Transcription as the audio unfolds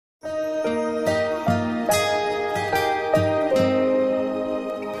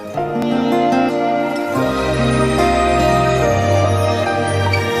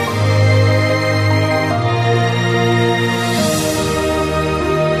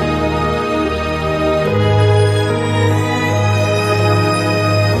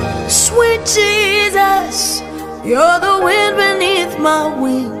my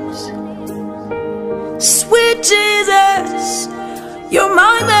wings. Sweet Jesus, you're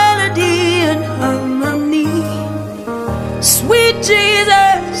my melody and harmony. Sweet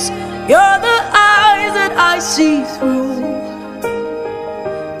Jesus, you're the eyes that I see through.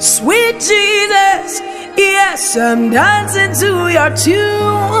 Sweet Jesus, yes, I'm dancing to your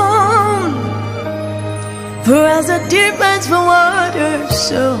tune. For as the deer pants for water,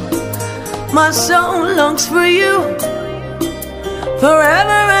 so my soul longs for you.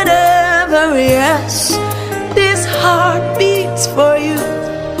 Forever and ever, yes, this heart beats for you.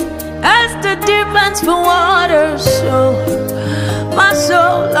 As the deer pants for water, so my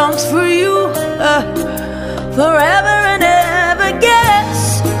soul longs for you. Forever and ever,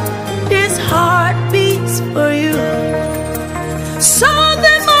 yes, this heart beats for you.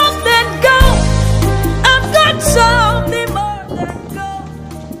 Something more than gold, I've got something more than gold.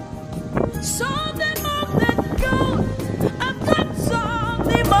 Something more than gold, I've got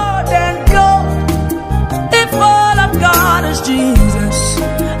something more than gold. If all I've got is Jesus,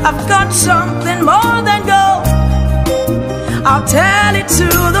 I've got something more than gold. I'll tell it to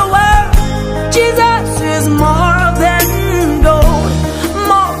the world, Jesus is more than gold.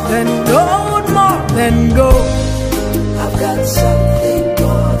 More than gold, more than gold. I've got something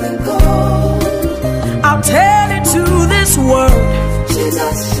more than gold. I'll tell it to this world,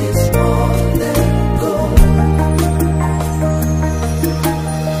 Jesus is more than gold.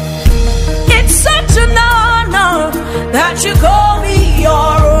 It's such an honor that you call me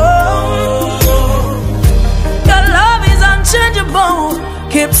your own. Your love is unchangeable,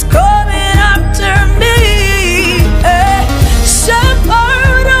 keeps coming after me.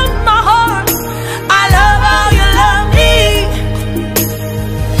 Shepherd of my heart, I love how you love me.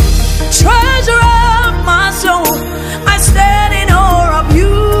 Treasure of my soul, I stand in awe of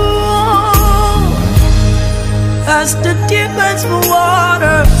you. As the deer pants for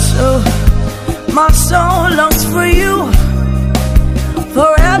water, so my soul longs for you.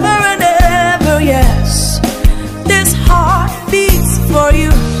 Forever and ever, yes, this heart beats for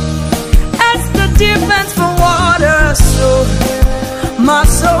you. As the deer pants for water, so my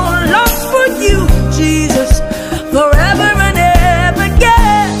soul longs for you, Jesus. Forever and ever,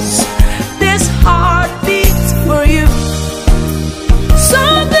 yes, this heart beats for you.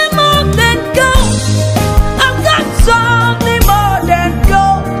 Something more than gold, I've got something more than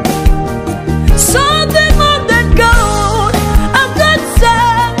gold. Something more than gold, I've got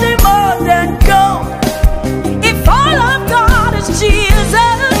something more than gold. If all I've got is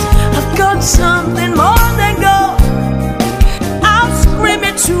Jesus, I've got something more than gold. I'll scream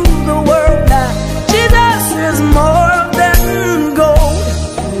it to the world that Jesus is more than gold.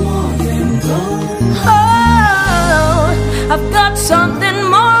 More than gold. Oh, I've got something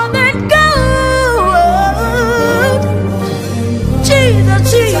more than gold. Jesus,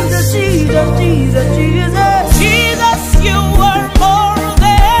 Jesus, Jesus, Jesus, Jesus. Jesus, you are more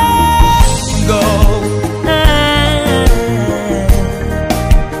than gold.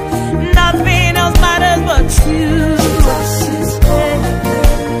 Nothing else matters but you.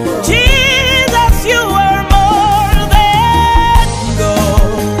 Jesus, you are more than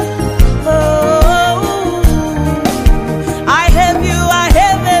gold. Oh, I have you, I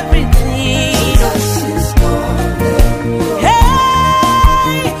have everything.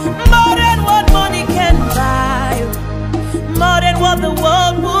 Hey, more than what money can buy, more than what the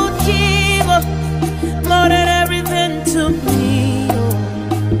world would give, more than everything to me.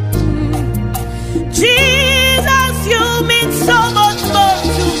 Jesus, you mean so much more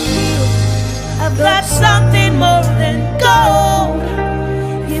to me. I've got something more than gold.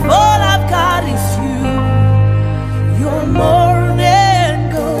 If all I've got is you, you're more than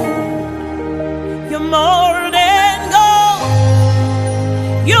gold. You're more than gold.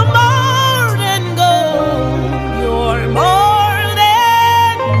 You're more than gold. You're more than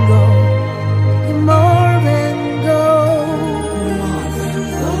gold. You're more than gold. More than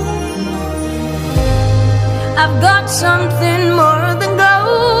gold. I've got something more than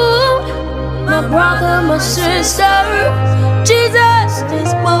gold. My brother, my sister, Jesus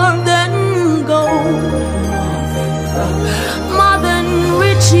is more than gold. More than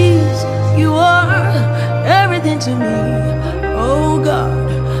riches, you are everything to me. Oh God,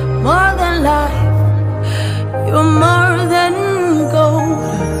 more than life, you're more than gold.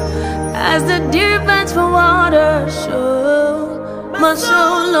 As the deer pants for water, so my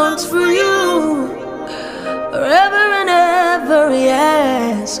soul longs for you. Forever and ever,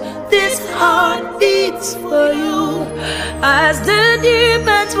 yes, this heart beats for you. As the deer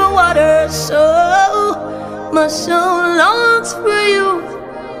pants for water, so my soul longs for you.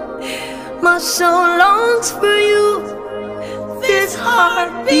 My soul longs for you. this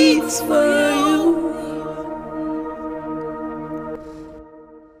heart beats for you.